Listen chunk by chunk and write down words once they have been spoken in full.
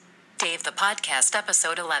Dave the Podcast,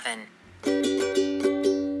 episode 11.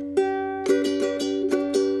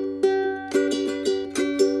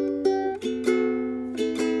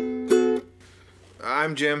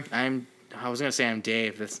 I'm Jim. I was gonna say I'm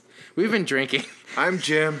Dave. We've been drinking. I'm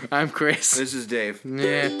Jim. I'm Chris. This is Dave.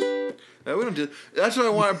 Yeah. We don't do. That's what I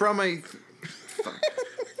want. I brought my. Fuck.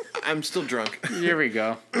 I'm still drunk. Here we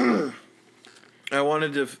go. I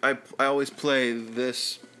wanted to. I always play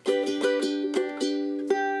this.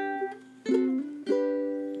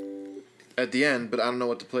 At the end, but I don't know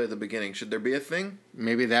what to play at the beginning. Should there be a thing?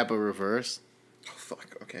 Maybe that, but reverse. Oh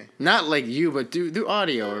fuck. Okay. Not like you, but do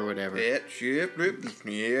audio or whatever. Yeah.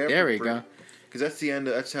 There we go. Because that's the end.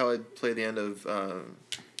 That's how I play the end of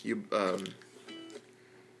you.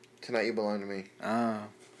 Tonight You Belong to Me. Oh.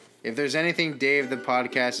 If there's anything Dave the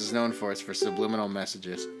Podcast is known for, it's for subliminal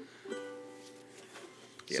messages.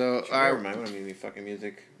 Yeah, So never mind. I don't need any fucking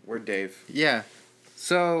music. We're Dave. Yeah.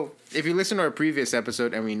 So if you listen to our previous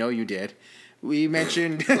episode, and we know you did, we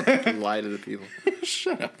mentioned Lie to the people.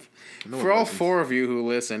 Shut up. No For all listens. 4 of you who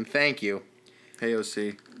listen, thank you. Hey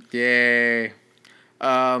OC. Yay.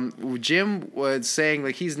 Jim was saying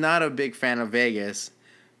like he's not a big fan of Vegas.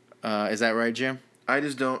 Is that right, Jim? I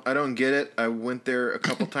don't get it. I went there a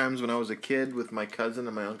couple times when I was a kid with my cousin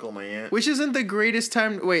and my uncle and my aunt. Which isn't the greatest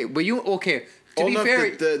time. Wait, but you okay? To be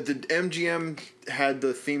fair, the MGM had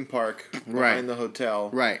the theme park behind the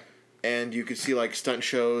hotel, right? And you could see like stunt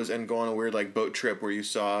shows and go on a weird like boat trip where you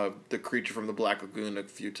saw the creature from the Black Lagoon a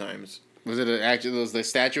few times. Was it actually the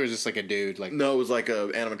statue or was just like a dude? Like no, it was like a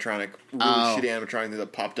animatronic, really shitty animatronic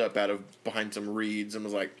that popped up out of behind some reeds and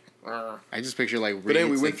was like. I just picture like. But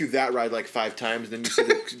anyway, we went through that ride like 5 times. Then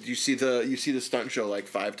you see the stunt show like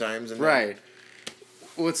 5 times. And right.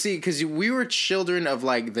 Well, see, because we were children of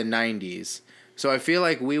like the '90s, so I feel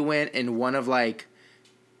like we went in one of like,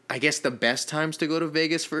 I guess the best times to go to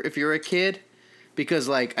Vegas for if you're a kid, because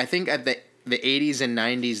like I think at the '80s and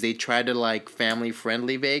 '90s they tried to like family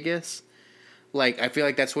friendly Vegas. Like I feel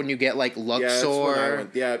like that's when you get like Luxor,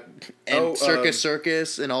 and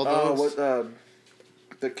Circus and all those.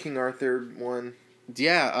 The King Arthur one.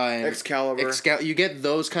 Yeah, and Excalibur. You get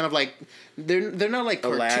those kind of like they're not like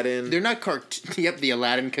Aladdin. They're not Yep, the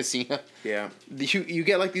Aladdin Casino. Yeah. You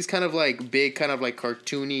get like these kind of like big kind of like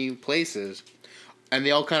cartoony places, and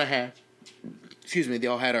they all kind of had. Excuse me, they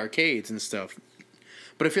all had arcades and stuff,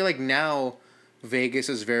 but I feel like now Vegas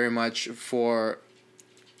is very much for.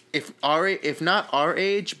 If not our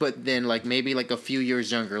age, but then like maybe like a few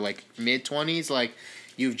years younger, like mid-20s, like.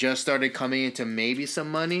 You've just started coming into maybe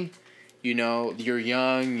some money, you know, you're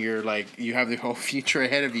young, you're like, you have the whole future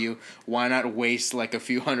ahead of you. Why not waste like a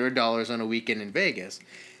few $100s on a weekend in Vegas?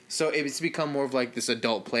 So it's become more of like this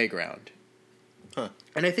adult playground. Huh.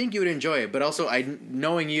 And I think you would enjoy it. But also,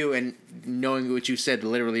 knowing you and knowing what you said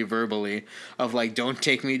literally verbally of like, don't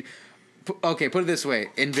take me. Okay, put it this way.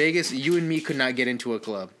 In Vegas, you and me could not get into a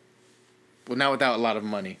club. Well, not without a lot of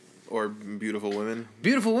money. Or beautiful women.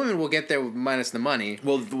 Beautiful women will get there minus the money.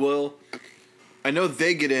 Well, I know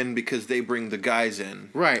they get in because they bring the guys in.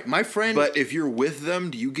 Right, my friend. But if you're with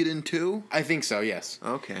them, do you get in too? I think so. Yes.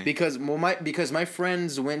 Okay. Because my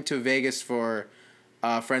friends went to Vegas for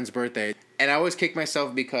a friend's birthday, and I always kick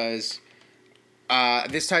myself because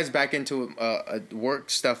this ties back into work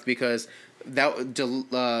stuff because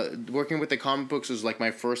working with the comic books was like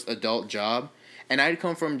my first adult job. And I'd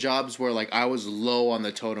come from jobs where like I was low on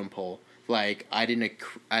the totem pole. Like I didn't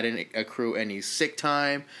accrue any sick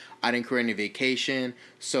time. I didn't accrue any vacation.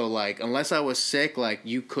 So like unless I was sick, like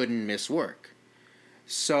you couldn't miss work.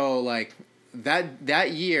 So like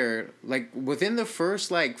that year, like within the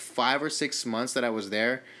first like 5 or 6 months that I was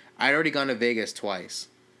there, I'd already gone to Vegas twice.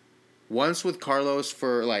 Once with Carlos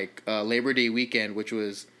for like Labor Day weekend, which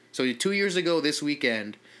was so 2 years ago this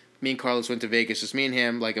weekend. Me and Carlos went to Vegas, just me and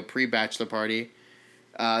him, like a pre-bachelor party.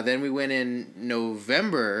 Then we went in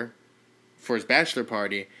November for his bachelor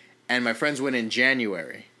party, and my friends went in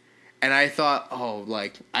January. And I thought,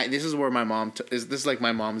 this is where my mom, this is like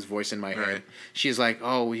my mom's voice in my head. Right. She's like,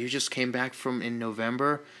 oh, you just came back from in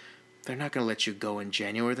November? They're not going to let you go in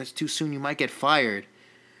January. That's too soon. You might get fired.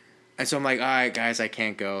 And so I'm like, all right, guys, I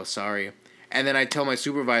can't go. Sorry. And then I tell my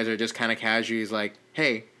supervisor just kind of casually, he's like,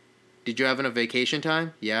 hey, did you have enough vacation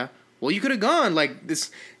time? Yeah. Well, you could have gone. Like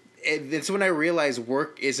this. It's when I realized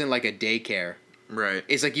work isn't like a daycare. Right.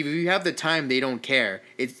 It's like if you have the time, they don't care.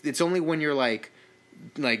 It's only when you're like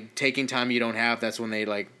taking time you don't have. That's when they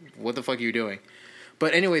like, what the fuck are you doing?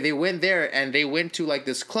 But anyway, they went there and they went to like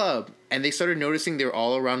this club and they started noticing they were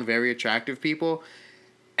all around very attractive people.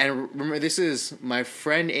 And remember, this is my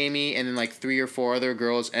friend Amy and then like 3 or 4 other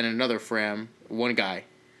girls and another fram, one guy.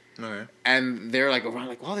 Okay. And they're like around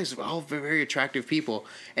like, wow, these are all very attractive people,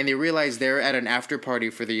 and they realize they're at an after party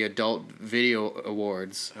for the Adult Video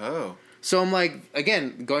Awards. Oh. So I'm like,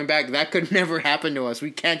 again, going back, that could never happen to us.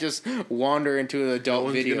 We can't just wander into an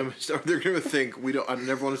adult video. They're gonna think I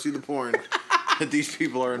never want to see the porn that these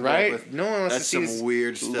people are involved Right? with. No one wants That's to see some this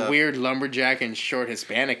weird stuff. weird lumberjack and short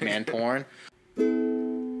Hispanic man porn.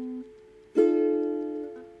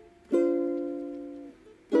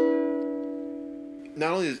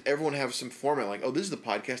 Not only does everyone have some format, like, oh, this is the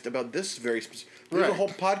podcast about this very specific. There's a Right. whole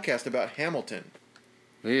podcast about Hamilton.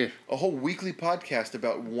 Yeah. A whole weekly podcast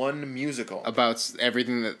about one musical. About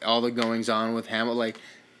everything that all the goings on with Hamilton. Like,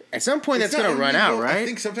 at some point, It's that's not gonna run only out, go- right? I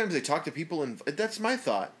think sometimes they talk to people, and that's my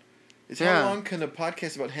thought. Is Yeah. how long can a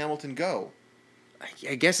podcast about Hamilton go?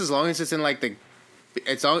 I guess as long as it's in like the,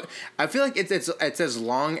 it's all. I feel like it's as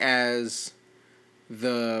long as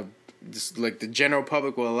the just like the general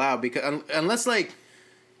public will allow, because unless like,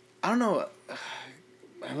 I don't know,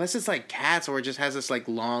 unless it's like Cats, or it just has this like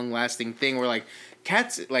long lasting thing where like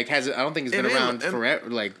Cats like has, I don't think it's been around forever,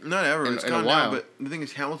 like Not ever. in It's a gone while. now, but the thing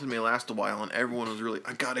is, Hamilton may last a while, and everyone was really,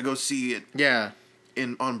 I gotta go see it yeah,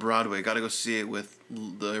 on Broadway. Gotta go see it with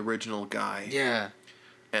the original guy. yeah.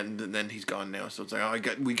 And then he's gone now, so it's like,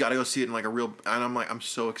 we gotta go see it in like a real. And I'm like, I'm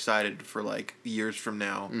so excited for like years from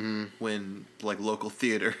now when like local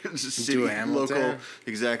theater, city, a Hamilton? local,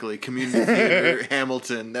 exactly, community theater,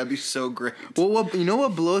 Hamilton. That'd be so great. Well,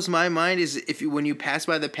 what blows my mind is when you pass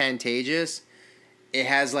by the Pantages, it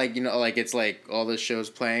has like, like it's like all the shows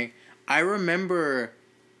playing. I remember,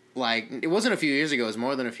 like, it wasn't a few years ago, it was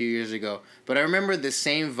more than a few years ago, but I remember the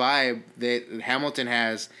same vibe that Hamilton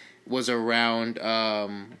has was around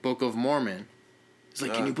Book of Mormon. It's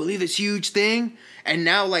like, can you believe this huge thing? And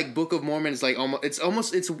now like Book of Mormon is like it's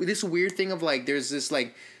this weird thing of like, there's this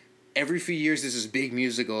like, every few years there's this big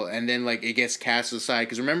musical, and then like it gets cast aside.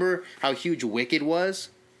 Because remember how huge Wicked was?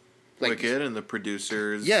 Like, Wicked and the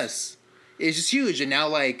producers. yes, it's just huge, and now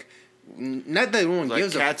like, not that anyone Like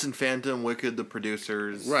gives Cats and Phantom, Wicked, the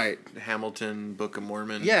producers. Right. Hamilton, Book of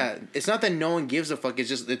Mormon. Yeah, it's not that no one gives a fuck. It's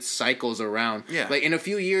just it cycles around. Yeah. Like in a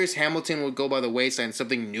few years, Hamilton will go by the wayside, and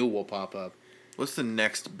something new will pop up. What's the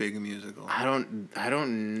next big musical? I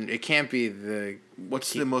don't. It can't be the.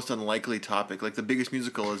 What's the most unlikely topic? Like the biggest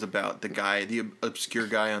musical is about the obscure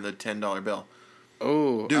guy on the $10 bill.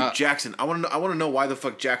 Oh, Dude, Jackson. I want to know why the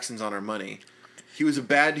fuck Jackson's on our money. He wasn't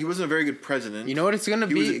a very good president. You know what it's gonna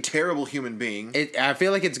He be? was a terrible human being. I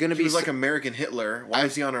feel like it's gonna He be was like American Hitler. Why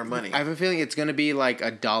is he on our money? I have a feeling it's gonna be like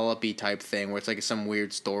a dollopy type thing where it's like some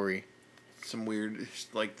weird story. Some weird,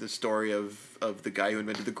 like the story of the guy who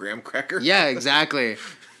invented the graham cracker. Yeah, exactly.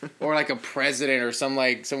 Or like a president or some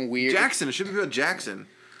weird Jackson. It should be about Jackson.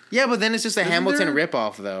 Yeah, but then it's just a Isn't Hamilton there-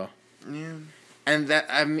 ripoff though. Yeah. And that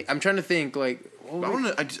I'm trying to think like.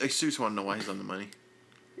 I seriously want to know why he's on the money.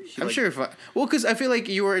 I'm sure if because I feel like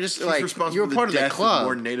you were just He's like responsible you were for part of the death club.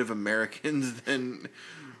 more Native Americans than.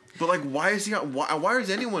 But like, why is he on? Why is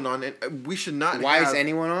anyone on it? We should not. Why have, is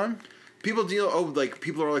anyone on? People deal. Oh, like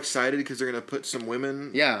people are all excited because they're gonna put some women.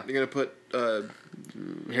 Yeah. They're gonna put.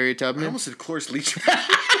 Harriet I Tubman. almost said Cloris Leachman.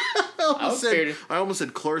 I almost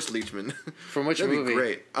said Cloris Leachman. From which That'd movie? be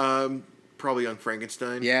great. Probably Young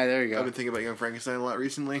Frankenstein. Yeah, there you go. I've been thinking about Young Frankenstein a lot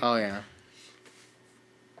recently. Oh yeah.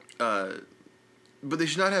 But they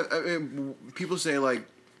should not have. People say like.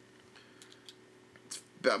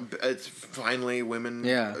 It's finally women.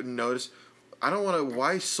 Yeah. Notice. I don't want to.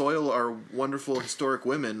 Why soil our wonderful historic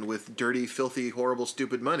women with dirty, filthy, horrible,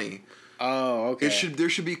 stupid money? Oh okay. There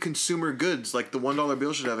should be consumer goods, like the $1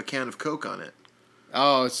 bill should have a can of Coke on it.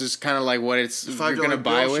 Oh, it's just kind of like what it's The you're $5 gonna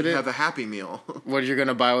buy bill with should it. have a Happy Meal. What you're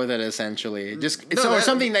gonna buy with it essentially, just No, or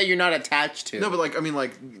something that you're not attached to. No, but like I mean,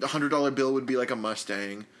 like the $100 bill would be like a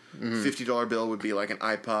Mustang. $50 bill would be like an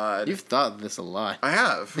iPod. You've thought this a lot. I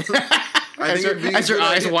have. As your it'd be a eyes good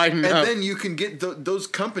idea. widen and up. then you can get those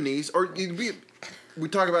companies, or we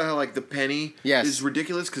talk about how like the penny Yes. is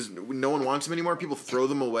ridiculous because no one wants them anymore. People throw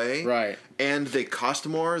them away, Right. And they cost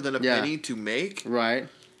more than a Yeah. penny to make. Right.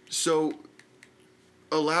 So,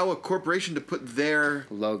 allow a corporation to put their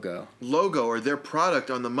Logo. logo or their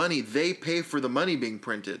product on the money. They pay for the money being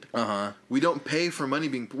printed. Uh-huh. We don't pay for money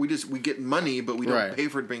being. We get money, but we don't Right. pay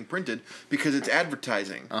for it being printed because it's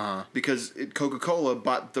advertising. Uh-huh. Because Coca-Cola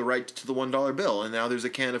bought the right to the $1 bill, and now there's a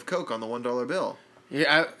can of Coke on the $1 bill.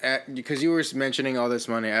 Yeah, because you were mentioning all this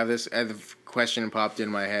money, I have a question popped in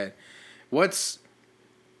my head. What's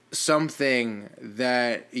something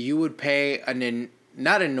that you would pay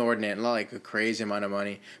not inordinate, not like a crazy amount of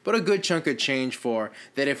money, but a good chunk of change for,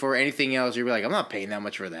 that if for anything else, you'd be like, I'm not paying that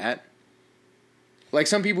much for that. Like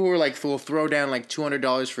some people who are like, will throw down like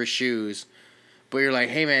 $200 for shoes, but you're like,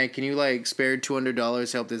 hey man, can you like spare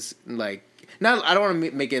 $200 help this like. Not, I don't want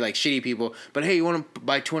to make it like shitty people, but hey, you want to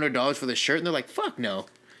buy $200 for the shirt? And they're like, fuck no.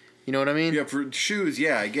 You know what I mean? Yeah, for shoes,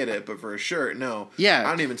 yeah, I get it, but for a shirt, no. Yeah.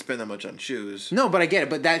 I don't even spend that much on shoes. No, but I get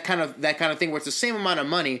it. But that kind of thing where it's the same amount of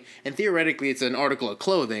money, and theoretically it's an article of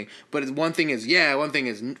clothing. But one thing is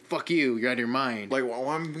fuck you, you're out of your mind. Like,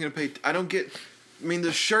 why am I gonna pay? I don't get. I mean,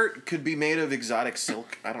 the shirt could be made of exotic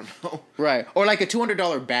silk. I don't know. Right, or like a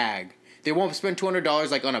 $200 bag. They won't spend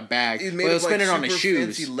 $200 like on a bag. It's But made they'll of spend like it on the super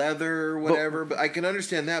shoes. fancy leather or whatever. But I can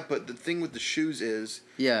understand that. But the thing with the shoes is,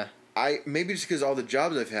 Yeah. maybe just because all the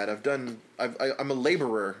jobs I've had, I'm a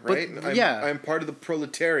laborer, right? yeah. I'm part of the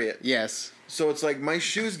proletariat. Yes. So it's like my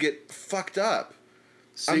shoes get fucked up.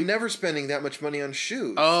 So I'm never spending that much money on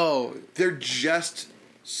shoes. Oh. They're just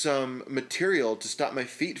some material to stop my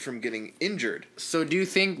feet from getting injured. So do you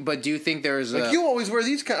think there's Like you always wear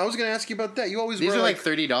these kind. I was gonna ask you about that. You always these wear are like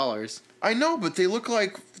 $30. I know, but they look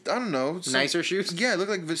like I don't know Nicer shoes? Yeah, they look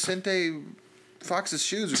like Vicente Fox's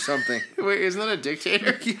shoes or something. Wait, isn't that a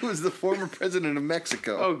dictator? He was the former president of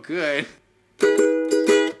Mexico. Oh, good.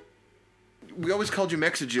 We always called you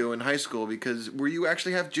Mexijew in high school because were you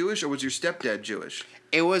actually half Jewish or was your stepdad Jewish?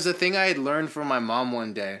 It was a thing I had learned from my mom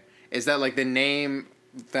one day. Is that like the name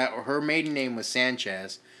that her maiden name was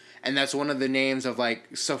Sanchez, and that's one of the names of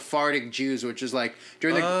like Sephardic Jews, which is like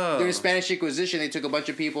during the Spanish Inquisition, they took a bunch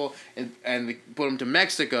of people and they put them to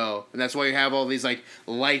Mexico, and that's why you have all these like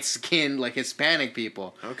light skinned like Hispanic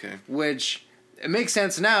people. Okay. Which it makes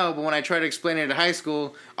sense now, but when I tried to explain it in high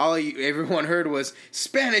school, everyone heard was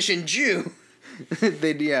Spanish and Jew.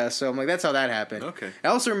 So I'm like, that's how that happened. Okay. I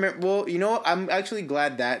also remember. Well, you know what? I'm actually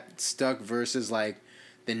glad that stuck versus like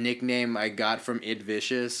the nickname I got from Id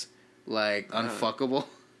Vicious, like Unfuckable.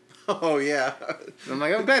 Oh yeah. I'm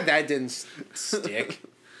like, I'm glad that didn't stick.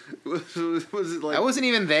 Was it like I wasn't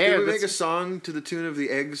even there. Did we make a song to the tune of the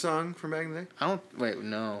Egg song from back in the day? I don't. Wait,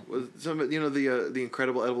 no. Was some the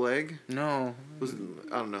Incredible Edible Egg? No. I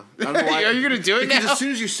don't know. I don't know why. Are you gonna do it because now? as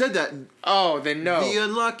soon as you said that, Oh, then no. the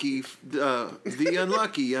unlucky,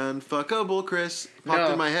 unfuckable Chris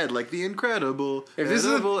popped in my head like the Incredible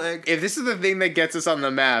Edible Egg. If this is the thing that gets us on the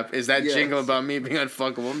map, is that Yes. jingle about me being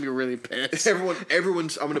unfuckable? I'm gonna be really pissed.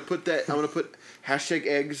 Everyone's. I'm gonna put hashtag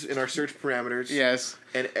eggs in our search parameters. Yes.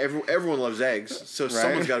 And everyone loves eggs, so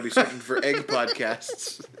someone's got to be searching for egg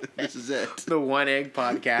podcasts. This is it. The One Egg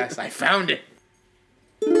Podcast. I found it.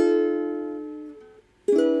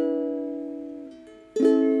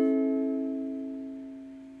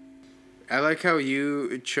 I like how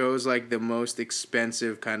you chose like the most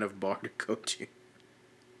expensive kind of bar to go to.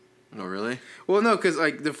 Oh really? Well, no, because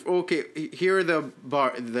like here are the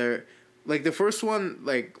like the first one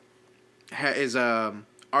like is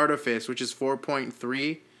Artifice, which is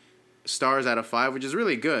 4.3 stars out of 5, which is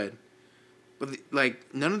really good. But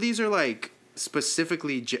like none of these are like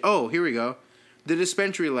specifically. Oh, here we go, the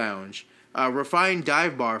Dispensary Lounge, refined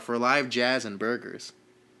dive bar for live jazz and burgers.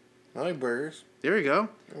 I like burgers. There we go.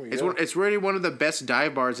 There we go. It's really one of the best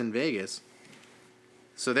dive bars in Vegas.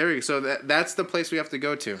 So there you go. So that's the place we have to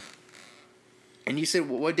go to. And you said,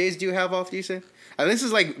 what days do you have off, do you say? This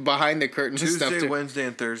is like behind the curtain stuff. Tuesday, Wednesday,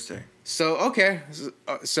 and Thursday. So, okay.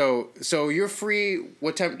 So you're free,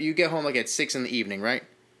 what time, you get home like at 6 in the evening, right?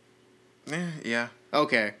 Yeah.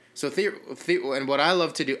 Okay. So, and what I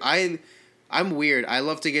love to do, I'm weird. I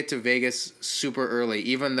love to get to Vegas super early,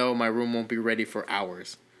 even though my room won't be ready for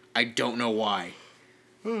hours. I don't know why.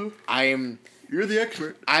 You're the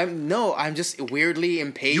expert. I'm just weirdly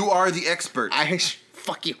impatient. You are the expert.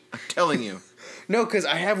 Fuck you. I'm telling you. No, because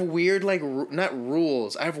I have weird, like, not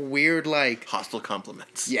rules. I have weird, like... Hostile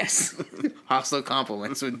compliments. Yes. Hostile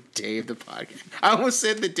compliments with Dave the Podcast. I almost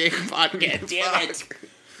said the Dave Podcast. Damn it.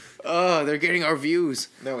 Oh, they're getting our views.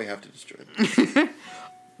 Now we have to destroy them.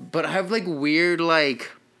 But I have, like, weird,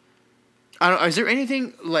 like... I don't know. Is there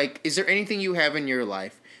anything you have in your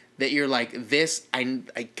life that you're like, I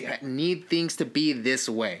need things to be this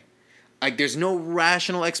way? Like, there's no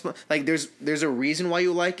rational like, there's a reason why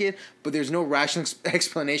you like it, but there's no rational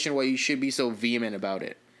explanation why you should be so vehement about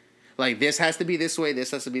it. Like, this has to be this way,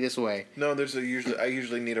 this has to be this way. No, I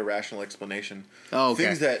usually need a rational explanation. Oh,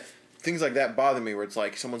 okay. Things like that bother me, where it's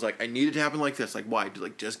like, someone's like, I need it to happen like this. Like, why?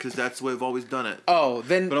 Like, just because that's the way I've always done it. Oh,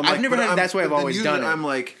 then But I've never had that's the way I've always done it. I'm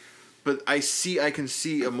like, but I can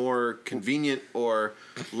see a more convenient or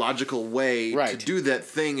logical way to do that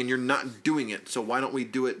thing, and you're not doing it. So why don't we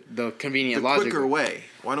do it the convenient, the quicker way?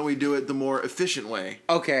 Why don't we do it the more efficient way?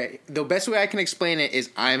 Okay, the best way I can explain it is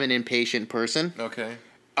I'm an impatient person. Okay.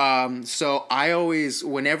 So I always,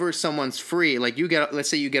 whenever someone's free, like let's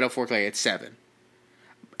say you get off work like at 7,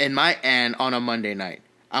 and on a Monday night,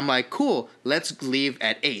 I'm like, cool, let's leave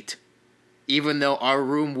at 8. Even though our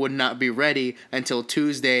room would not be ready until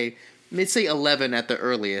Tuesday, let's say 11 at the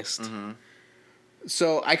earliest. Mm-hmm.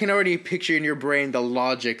 So I can already picture in your brain the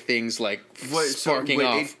logic things like sparking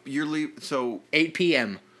off. So 8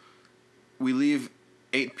 p.m. we leave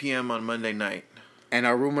 8 p.m. on Monday night. And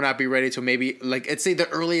our room will not be ready till maybe, like, let's say the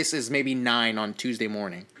earliest is maybe 9 on Tuesday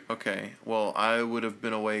morning. Okay, well, I would have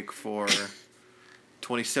been awake for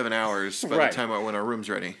 27 hours by Right. the time when our room's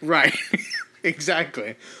ready. Right.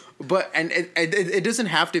 Exactly. But, and it doesn't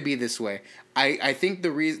have to be this way. I think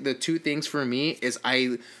the two things for me is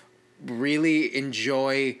I really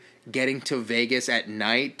enjoy getting to Vegas at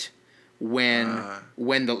night when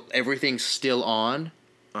everything's still on.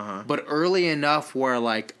 Uh-huh. But early enough where,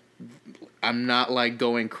 like, I'm not, like,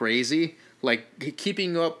 going crazy. Like,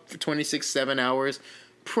 keeping up for 26-7 hours,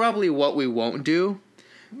 probably what we won't do.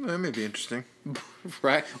 That may be interesting.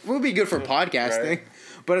 Right? It would be good for podcasting. Right.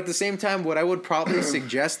 But at the same time, what I would probably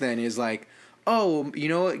suggest then is, like, oh, you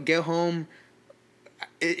know what? Get home.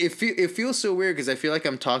 It feels so weird because I feel like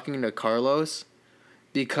I'm talking to Carlos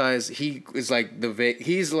because he is, like,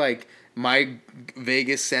 he's, like, my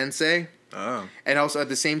Vegas sensei. Oh. And also at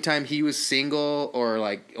the same time, he was single or,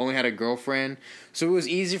 like, only had a girlfriend. So it was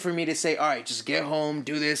easy for me to say, all right, just get home,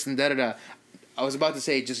 do this, and da-da-da. I was about to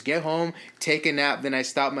say, just get home, take a nap. Then I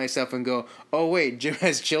stopped myself and go, oh, wait, Jim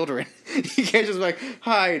has children. You can't just, like,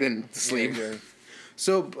 hide and sleep. Yeah.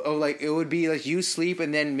 So, like, it would be, like, you sleep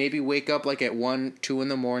and then maybe wake up, like, at 1, 2 in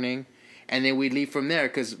the morning. And then we'd leave from there.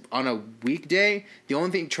 Because on a weekday, the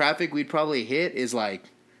only traffic we'd probably hit is, like,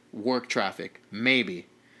 work traffic. Maybe.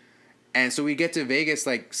 And so we get to Vegas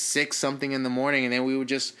like 6-something in the morning, and then we would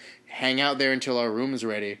just hang out there until our room's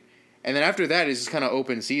ready. And then after that, it's just kind of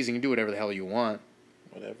open season. You can do whatever the hell you want.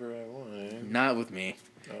 Whatever I want. Not with me.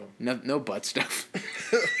 Oh. No butt stuff.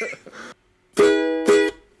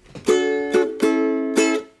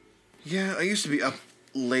 Yeah, I used to be up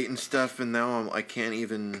late and stuff, and now I can't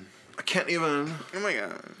even. Oh my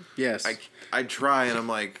god. Yes. I try, and I'm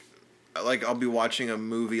like I'll be watching a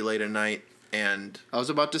movie late at night, and I was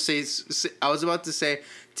about to say,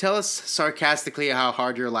 tell us sarcastically how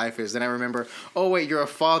hard your life is. Then I remember, oh wait, you're a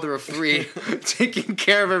father of 3, taking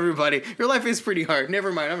care of everybody. Your life is pretty hard.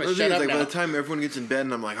 Never mind, I'm gonna shut up now. By the time everyone gets in bed,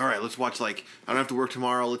 and I'm like, all right, let's watch, like, I don't have to work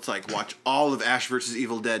tomorrow. Let's, like, watch all of Ash vs.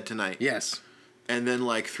 Evil Dead tonight. Yes. And then,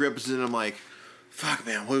 like, 3 episodes, and I'm like, fuck,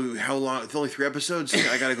 man, how long? It's only 3 episodes.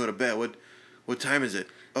 I gotta go to bed. What time is it?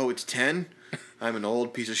 Oh, it's 10. I'm an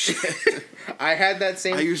old piece of shit. I had that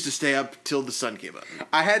same. I used to stay up till the sun came up.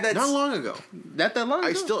 I had that not long ago. Not that long ago.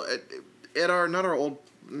 I still at our not our old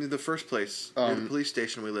the first place near the police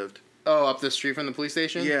station we lived. Oh, up the street from the police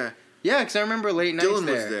station. Yeah. Yeah, because I remember late nights Dylan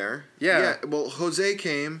there. was there. Yeah. Well, Jose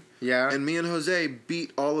came. Yeah. And me and Jose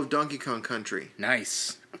beat all of Donkey Kong Country.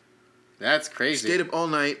 Nice. That's crazy. Stayed up all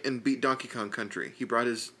night and beat Donkey Kong Country. He brought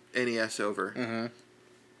his NES over. Mm-hmm.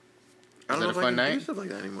 I don't know if I can night? do stuff like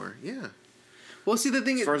that anymore. Yeah. Well, see, the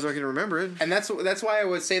thing is, as far as I can remember it. and that's why I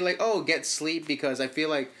would say, like, oh, get sleep, because I feel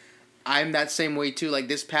like I'm that same way too. Like,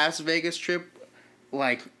 this past Vegas trip,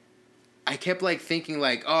 like, I kept, like, thinking,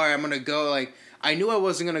 like, all right, I'm gonna go, like, I knew I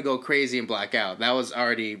wasn't gonna go crazy and black out. That was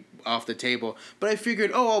already off the table. But I figured,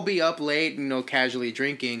 oh, I'll be up late, casually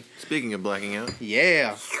drinking. Speaking of blacking out.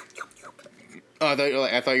 Yeah. Oh,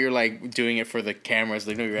 I thought you were like doing it for the cameras.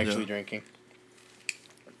 Like, no, you're actually drinking.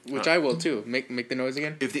 Which I will too. Make the noise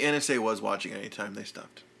again. If the NSA was watching at any time, they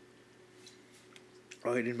stopped.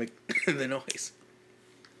 Oh, they didn't make the noise.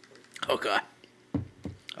 Oh god.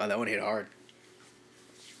 Oh, that one hit hard.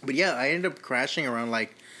 But yeah, I ended up crashing around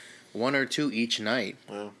like 1 or 2 each night.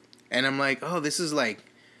 Wow. And I'm like, oh, this is like,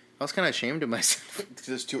 I was kind of ashamed of myself. Is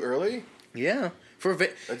this too early? Yeah.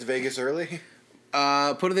 That's Vegas early?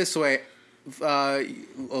 Put it this way.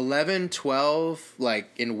 11, 12, like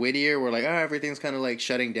in Whittier, where like, everything's kind of like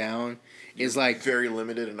shutting down. Is like very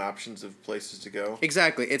limited in options of places to go.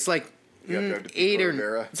 Exactly. It's like You have to go to 8 or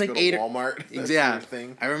Rivera, it's like go to 8 Walmart. That's yeah. your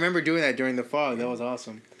thing. I remember doing that during the fall. That was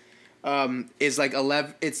awesome. Is like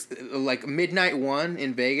 11. It's like midnight 1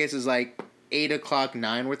 in Vegas is like 8 o'clock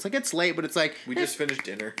 9, where it's like it's late, but it's like We just finished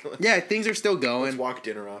dinner. yeah, things are still going. Let's walk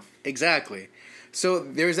dinner off. Exactly. So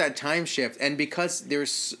there's that time shift, and because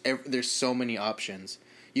there's so many options,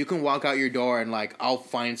 you can walk out your door and like I'll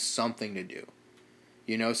find something to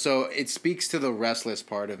do, So it speaks to the restless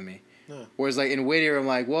part of me. Yeah. Whereas like in Whittier, I'm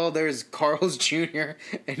like, well, there's Carl's Jr.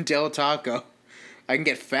 and Del Taco. I can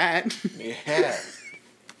get fat. Yeah.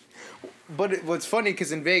 But what's funny,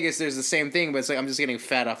 because in Vegas there's the same thing, but it's like I'm just getting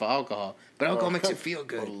fat off of alcohol. But alcohol makes it feel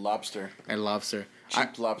good. Lobster. And lobster.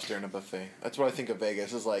 Cheap lobster in a buffet. That's what I think of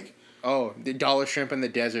Vegas. Is like Oh, the dollar shrimp in the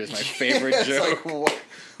desert is my favorite It's joke. like, what?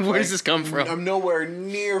 Where does this come from? I'm nowhere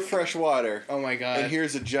near fresh water. Oh my god. And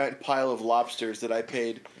here's a giant pile of lobsters that I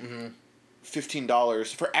paid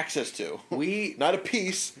 $15 for access to. We Not a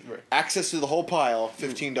piece. Access to the whole pile,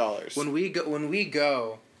 $15. when we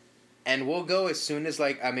go, and we'll go as soon as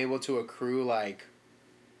like I'm able to accrue like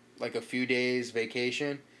a few days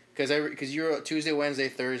vacation, because you're Tuesday, Wednesday,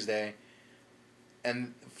 Thursday,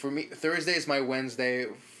 and for me Thursday is my Wednesday,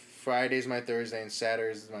 Friday's my Thursday, and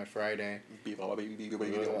Saturday's my Friday.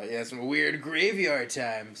 Yeah, some weird graveyard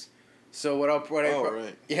times. So what I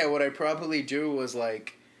probably do was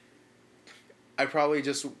like, I'd probably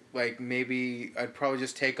just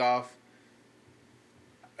take off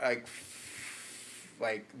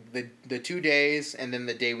like the 2 days and then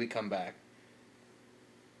the day we come back.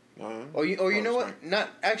 You know what? Fine. Not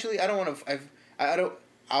actually. I don't want to. I don't.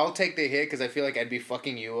 I'll take the hit because I feel like I'd be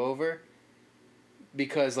fucking you over.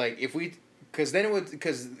 Because like because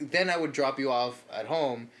then I would drop you off at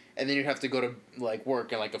home and then you'd have to go to like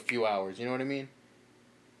work in like a few hours. You know what I mean?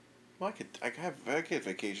 Well, I get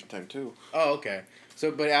vacation time too. Oh, okay.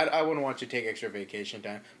 So, but I wouldn't want you to take extra vacation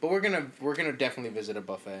time. But we're gonna definitely visit a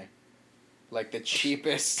buffet, like the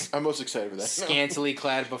cheapest, I'm most excited for that. scantily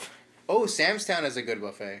clad buffet. Oh, Sam's Town has a good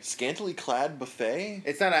buffet. Scantily clad buffet?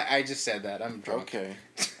 It's not. I just said that. I'm drunk. Okay.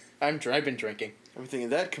 I've been drinking. I'm thinking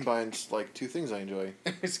that combines like two things I enjoy: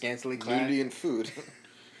 Scantily clad. nudity and food.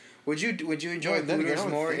 Would you enjoy Well, then again, Hooters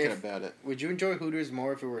I'm more thinking if? about it. Would you enjoy Hooters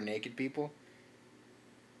more if it were naked people?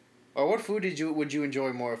 Or what food would you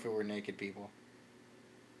enjoy more if it were naked people?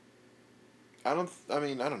 I don't know.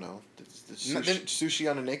 No, then- Sushi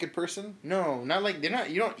on a naked person? No, not like you're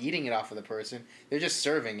not eating it off of the person. They're just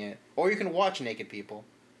serving it. Or you can watch naked people.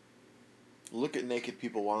 Look at naked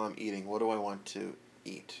people while I'm eating. What do I want to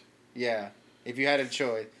eat? Yeah, if you had a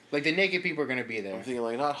choice, like the naked people are gonna be there. I'm thinking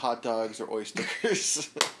like not hot dogs or oysters.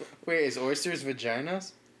 Wait, is oysters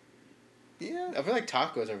vaginas? Yeah. I feel like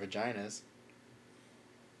tacos are vaginas.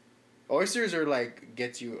 Oysters are like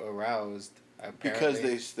gets you aroused. Apparently.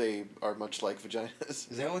 Because they are much like vaginas.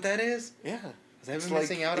 Is that what that is? Yeah. Has I It's been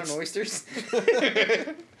missing out on oysters?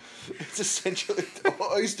 It's essentially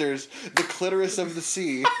oysters, the clitoris of the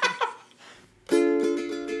sea.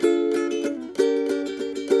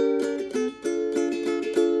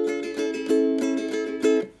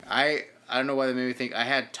 I don't know why that made me think. I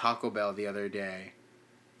had Taco Bell the other day,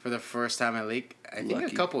 for the first time in I think Lucky. a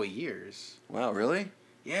couple of years. Wow, really?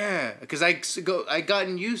 Yeah, because I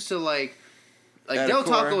gotten used to like At Del a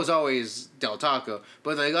core. Taco was always Del Taco,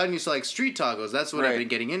 but I gotten used to like street tacos. That's what I've Right. been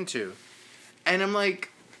getting into, and I'm like,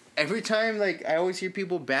 every time like I always hear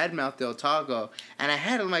people badmouth Del Taco, and I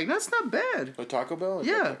had it, I'm like, that's not bad. A Taco Bell?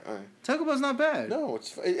 Yeah. Okay. Taco Bell's not bad. No,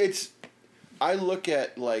 it's. I look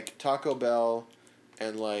at like Taco Bell,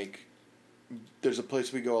 and like, there's a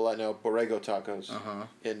place we go a lot now, Borrego Tacos,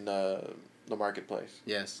 in the marketplace.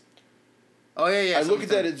 Yes. Oh yeah. I look at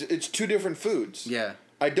that. It's two different foods. Yeah.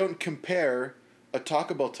 I don't compare a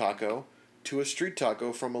Taco Bell taco to a street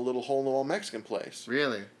taco from a little hole in the wall Mexican place.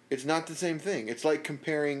 Really. It's not the same thing. It's like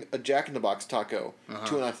comparing a Jack in the Box taco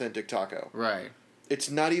to an authentic taco. Right.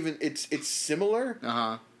 It's not even. It's similar,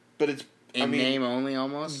 but it's. In name only,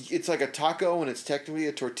 almost. It's like a taco, and it's technically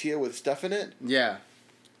a tortilla with stuff in it. Yeah.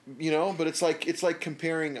 You know, but it's like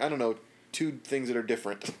comparing, I don't know, two things that are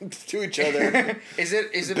different to each other. Is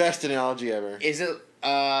it Best analogy ever? Is it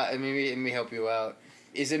maybe let me help you out.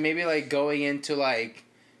 Is it maybe like going into like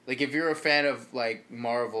if you're a fan of like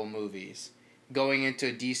Marvel movies, going into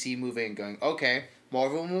a DC movie and going, okay,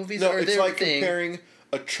 Marvel movies No, are it's their like thing. comparing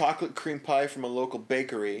a chocolate cream pie from a local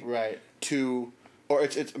bakery Right. to, or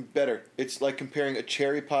it's better. It's like comparing a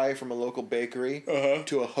cherry pie from a local bakery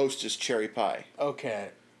to a Hostess cherry pie. Okay.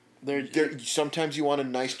 Sometimes you want a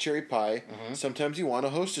nice cherry pie. Sometimes you want a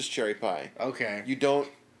Hostess cherry pie. Okay. You don't.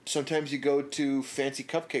 Sometimes you go to fancy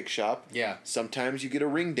cupcake shop. Yeah. Sometimes you get a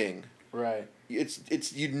ring ding. Right.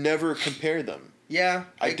 It's you'd never compare them. Yeah.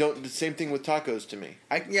 I don't. The same thing with tacos to me.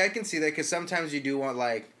 I can see that because sometimes you do want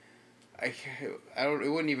like. I don't. It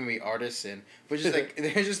wouldn't even be artisan, but just like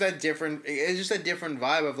there's just that different. It's just a different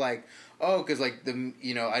vibe of like, oh, because like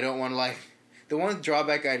I don't want to like, the one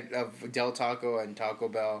drawback of Del Taco and Taco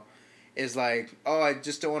Bell, is like, oh, I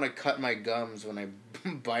just don't want to cut my gums when I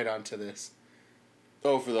bite onto this.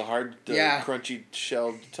 Oh, for the hard, Yeah. crunchy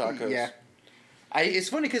shelled tacos. Yeah, it's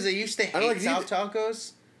funny because I used to hate like soft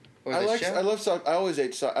tacos. Or the shell. I love soft. I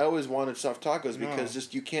always wanted soft tacos No. because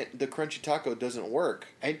just you can't. The crunchy taco doesn't work.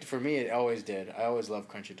 For me, it always did. I always loved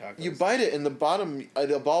crunchy tacos. You bite it and the bottom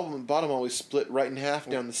always split right in half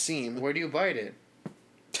down the seam. Where do you bite it?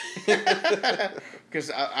 Because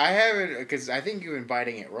I haven't. Because I think you've been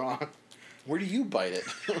biting it wrong. Where do you bite it?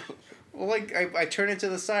 Well, like I turn it to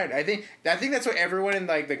the side. I think that's what everyone in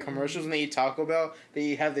like the commercials when they eat Taco Bell,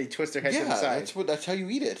 they twist their head to the side. That's how you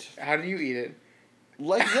eat it. How do you eat it?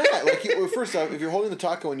 Like that. Like well, first off, if you're holding the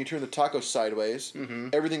taco and you turn the taco sideways,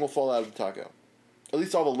 everything will fall out of the taco. At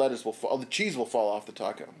least all the lettuce will fall. All the cheese will fall off the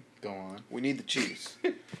taco. Go on. We need the cheese.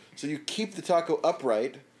 So you keep the taco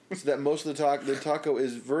upright so that most of the taco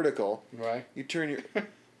is vertical. Right. You turn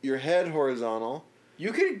your head horizontal.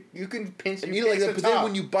 You can pinch. And you like that, but then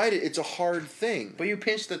when you bite it, it's a hard thing. But you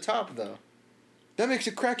pinch the top though. That makes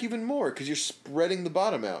it crack even more because you're spreading the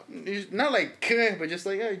bottom out. Not like, but just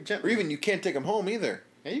like gently. Or even you can't take them home either.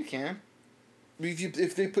 Yeah, you can.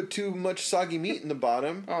 If they put too much soggy meat in the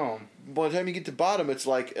bottom, by the time you get to bottom, it's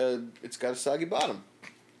like it's got a soggy bottom.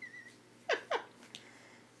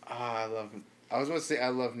 I was about to say I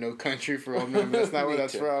love No Country for Old Men, but that's not where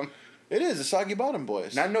that's from. It is the Soggy Bottom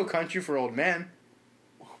Boys. Not No Country for Old Men.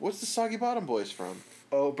 What's the Soggy Bottom Boys from?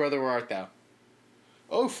 Oh, Brother, Where Art Thou?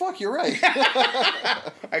 Oh, fuck, you're right.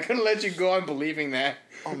 I couldn't let you go on believing that.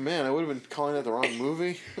 Oh, man, I would have been calling that the wrong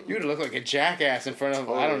movie. You would have looked like a jackass in front of,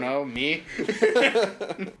 I don't know, me.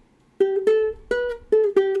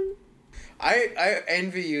 I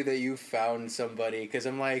envy you that you found somebody, because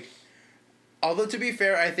I'm like, although to be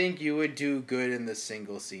fair, I think you would do good in the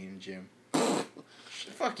single scene, Jim.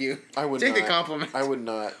 Fuck you. I would Take not. the compliment. I would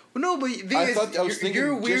not. No, but the thing is,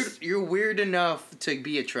 you're weird. Just, you're weird enough to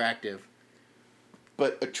be attractive.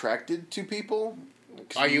 But attracted to people?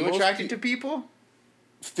 Are you attracted to people?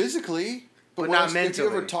 Physically, but not mentally. If you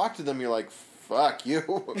ever talk to them, you're like, "Fuck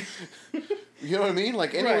you." You know what I mean?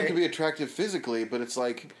 Like anyone can be attractive physically, but it's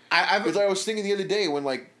like I was thinking the other day when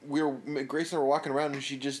like Grace and I were walking around and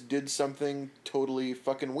she just did something totally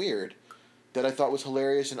fucking weird that I thought was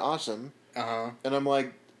hilarious and awesome. And I'm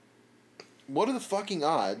like, what are the fucking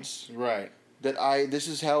odds? Right. That this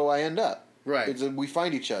is how I end up. Right. It's we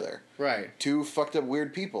find each other. Right. Two fucked up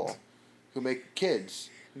weird people who make kids.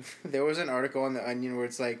 There was an article on The Onion where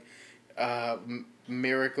it's like,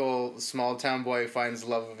 miracle small town boy finds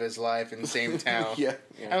love of his life in the same town. Yeah.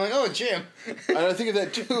 I'm like, oh, Jim. I think of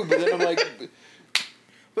that too, but then I'm like...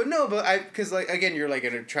 But no, because like, again, you're like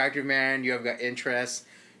an attractive man, you have got interests,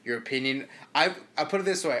 your opinion. I put it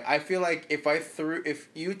this way, I feel like if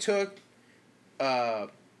you took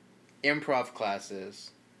improv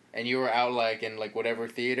classes and you were out like in like whatever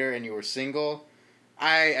theater and you were single,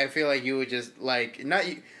 I feel like you would just like not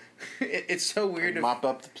you. It's so weird. Mop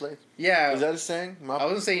up the place. Yeah. Is that a saying? I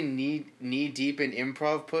wasn't saying knee deep in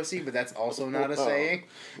improv pussy, but that's also not a saying.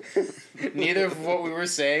 Neither of what we were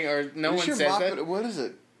saying, or no one says that. What is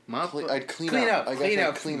it? Mop. I'd clean up.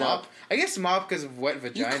 Clean up. I guess mop because of wet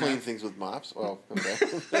vagina. You clean things with mops. Well, okay.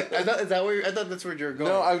 I thought that's where you're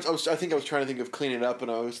going. No, I think I was trying to think of cleaning up,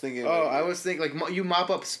 and I was thinking. Oh, I was thinking like you mop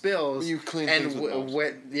up spills. You clean and things with mops.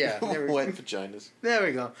 wet. Yeah, wet vaginas. There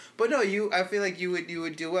we go. But no, I feel like you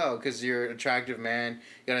would do well because you're an attractive man.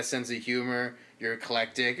 You got a sense of humor. You're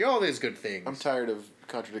eclectic. You're all these good things. I'm tired of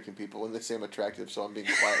contradicting people when they say I'm attractive, so I'm being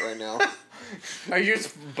quiet right now. Are you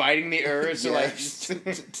just biting the urge to like to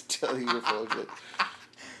tell you you're full of shit?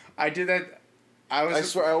 I did that. I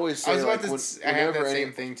swear I always say I have that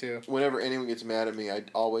same thing too. Whenever anyone gets mad at me, I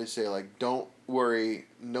always say like, "Don't worry,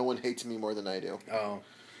 no one hates me more than I do." Oh,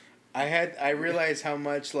 I realize how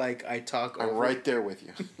much like I talk. I'm right there with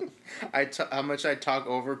you. How much I talk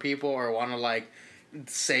over people or want to like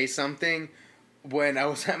say something when I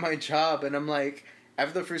was at my job, and I'm like.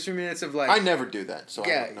 After the first 3 minutes of like... I never do that, so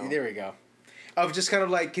yeah, I don't know. There we go. Of just kind of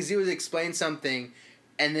like... Because he would explain something,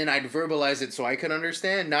 and then I'd verbalize it so I could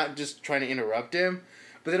understand, not just trying to interrupt him.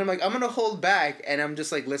 But then I'm like, I'm going to hold back, and I'm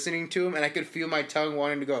just like listening to him, and I could feel my tongue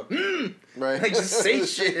wanting to go, Right. Like, just say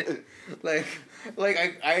shit. Like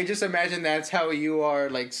I just imagine that's how you are,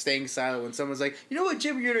 like, staying silent when someone's like, you know what,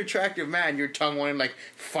 Jim, you're an attractive man. Your tongue wanting to, like,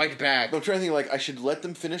 fight back. I'm trying to think, like, I should let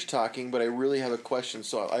them finish talking, but I really have a question,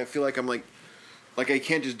 so I feel like I'm like... Like, I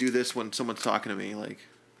can't just do this when someone's talking to me, like,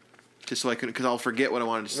 just so I can, because I'll forget what I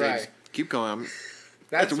wanted to say. Right. Just keep going.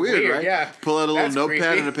 That's weird, right? Yeah. Pull out a little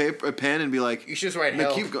notepad creepy. and a pen and be like, you should just write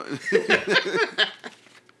no, help. keep going.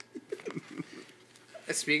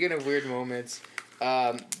 Speaking of weird moments,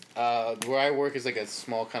 where I work is like a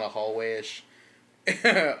small kind of hallway-ish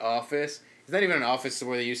office. It's not even an office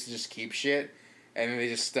where they used to just keep shit, and then they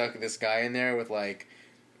just stuck this guy in there with like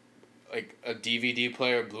a DVD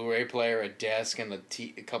player, a Blu-ray player, a desk, and a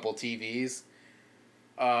couple TVs.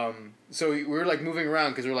 So we were like moving around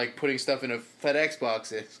because we were like putting stuff in a FedEx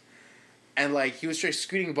boxes, and like he was just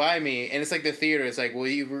scooting by me, and it's like the theater. It's like, well,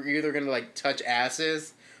 you're either gonna like touch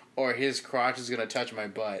asses, or his crotch is gonna touch my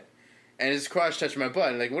butt, and his crotch touched my butt.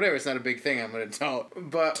 And like, whatever, it's not a big thing. I'm an adult.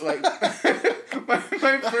 But like, my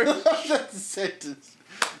first That's a sentence.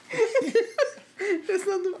 That's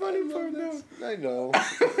not the funny part, no. I know.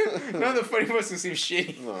 No, the funny part seems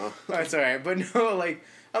shitty. No. That's alright. But no, like,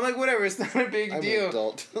 I'm like, whatever, it's not a big deal. I'm an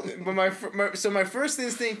adult. But my first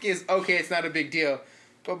instinct is, okay, it's not a big deal.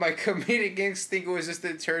 But my comedic instinct was just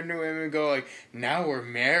to turn to him and go like, now we're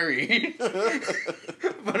married.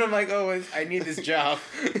 But I'm like, oh, I need this job.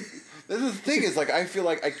 The thing is, like, I feel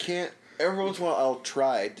like I can't. Every once in a while, I'll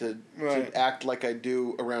try to act like I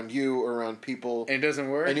do around you or around people. And it doesn't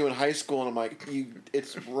work? I knew in high school, and I'm like,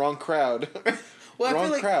 it's wrong crowd. Well,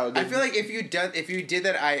 wrong crowd. I feel like if you did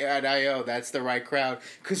that at IO, that's the right crowd.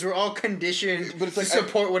 Because we're all conditioned to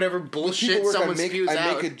support whatever bullshit someone spews out.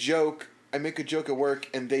 I make a joke at work,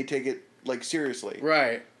 and they take it, like, seriously.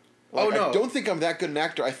 Right. Like, I don't think I'm that good an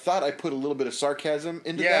actor. I thought I put a little bit of sarcasm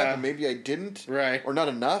into that, but maybe I didn't. Right. Or not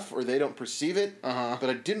enough, or they don't perceive it. Uh-huh. But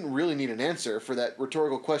I didn't really need an answer for that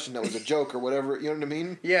rhetorical question that was a joke or whatever. You know what I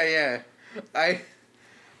mean? Yeah.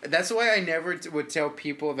 That's why I never would tell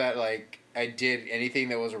people that, like, I did anything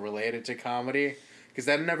that was related to comedy. Because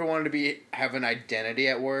I never wanted to have an identity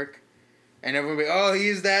at work. And everyone would be, oh,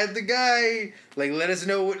 he's the guy. Like, let us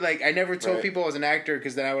know. Like, I never told people I was an actor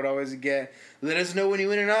because then I would always get, let us know when you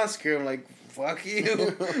win an Oscar. I'm like, fuck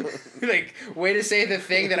you. Like, way to say the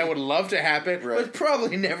thing that I would love to happen, but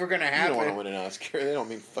probably never going to happen. You don't want to win an Oscar. They don't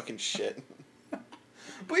mean fucking shit.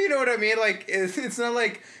 But you know what I mean? Like, it's not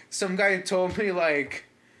like some guy told me, like,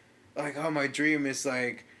 oh, my dream is,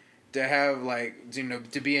 like, to have, like, you know,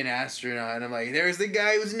 to be an astronaut. And I'm like, there's the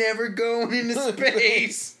guy who's never going into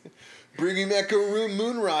space. Bringing back a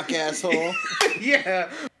moon rock, asshole. Yeah.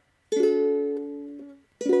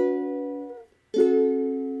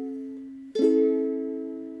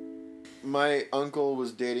 My uncle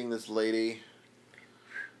was dating this lady.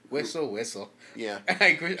 Whistle. Yeah.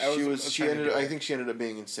 I think she ended up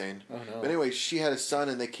being insane. Oh no. But anyway, she had a son,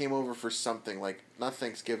 and they came over for something, like, not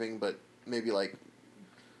Thanksgiving, but maybe like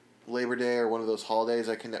Labor Day or one of those holidays.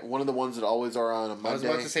 One of the ones that always are on a Monday. I was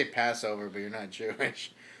about to say Passover, but you're not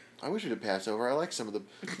Jewish. I wish we did Passover. I like some of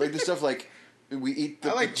the stuff like we eat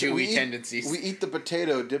the. I like Jewy tendencies. We eat the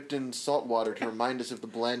potato dipped in salt water to remind us of the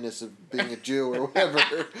blandness of being a Jew or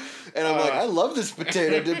whatever. And I'm like, I love this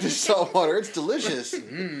potato dipped in salt water. It's delicious.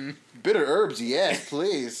 Bitter herbs, yes,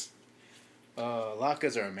 please.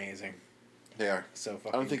 Latkes are amazing. They are. So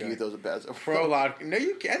fucking I don't think good. you eat those at Passover. Pro latke. No,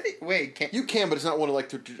 you can't. Can't. You can, but it's not one of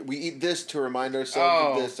like we eat this to remind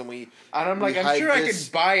ourselves of this, and we. And I'm like, I'm sure I could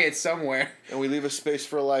buy it somewhere. And we leave a space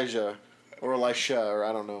for Elijah, or Elisha, or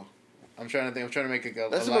I don't know. I'm trying to think. I'm trying to make a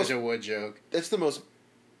Elijah Wood joke. That's the most.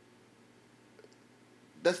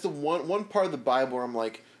 That's the one part of the Bible where I'm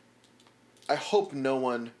like, I hope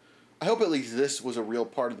at least this was a real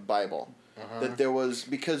part of the Bible. That there was,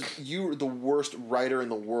 because you're the worst writer in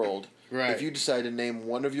the world. Right. If you decide to name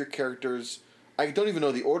one of your characters, I don't even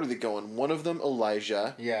know the order they go in. One of them,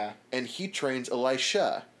 Elijah. Yeah. And he trains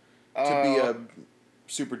Elisha to be a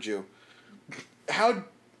super Jew. How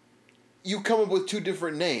you come up with two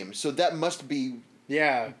different names? So that must be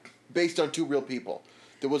based on two real people.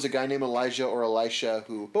 There was a guy named Elijah or Elisha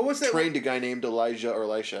who trained a guy named Elijah or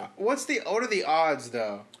Elisha. What are the odds,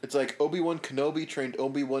 though? It's like Obi-Wan Kenobi trained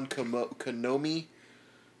Obi-Wan Kenobi.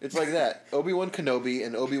 It's like that. Obi-Wan Kenobi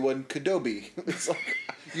and Obi-Wan Kadobi. It's like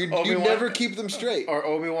you never keep them straight. Or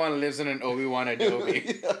Obi-Wan lives in an Obi-Wan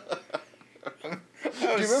Adobe. Do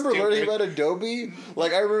you remember learning about Adobe?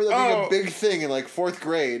 Like, I remember that being a big thing in, like, 4th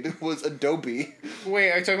grade, was Adobe.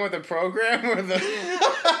 Wait, are you talking about the program or the...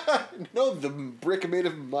 No, the brick made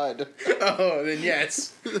of mud. Oh, then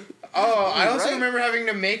yes. Oh, I also remember having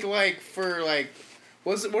to make, like, for, like...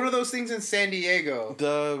 What are those things in San Diego?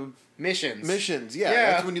 The... Missions, yeah.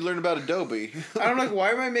 That's when you learn about Adobe. I'm like, why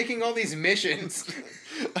am I making all these missions?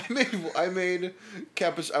 I made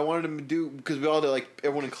I wanted to do, because we all did, like,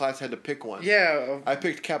 everyone in class had to pick one. Yeah. I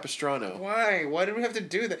picked Capistrano. Why? Why did we have to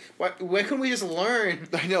do that? Why couldn't we just learn?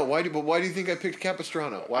 I know. Why do you think I picked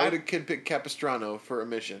Capistrano? Why did a kid pick Capistrano for a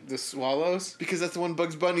mission? The swallows? Because that's the one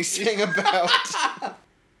Bugs Bunny sang about.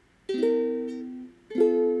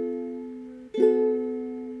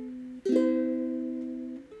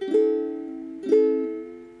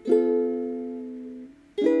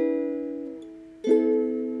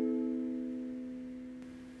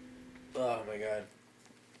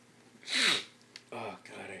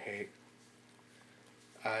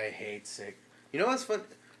 I hate sick. You know what's fun?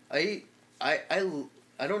 I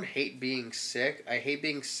don't hate being sick. I hate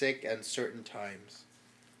being sick at certain times.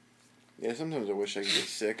 Yeah, sometimes I wish I could get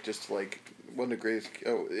sick just to, like, one of the greatest...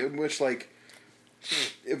 I wish, like,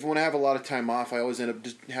 when I have a lot of time off, I always end up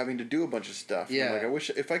just having to do a bunch of stuff. Yeah. I'm like, I wish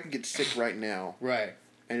if I could get sick right now. Right.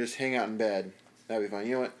 And just hang out in bed. That'd be fine.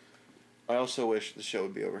 You know what? I also wish the show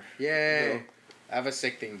would be over. Yay. I have a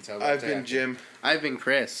sick thing to tell you. I've been Jim. I've been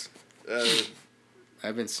Chris.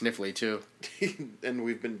 I've been Sniffly, too. And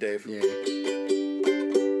we've been Dave. Yeah.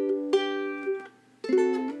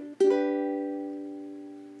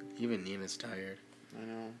 Even Nina's tired. I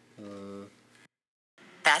know.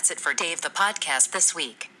 That's it for Dave the Podcast this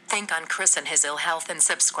week. Think on Chris and his ill health and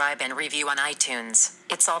subscribe and review on iTunes.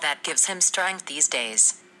 It's all that gives him strength these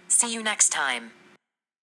days. See you next time.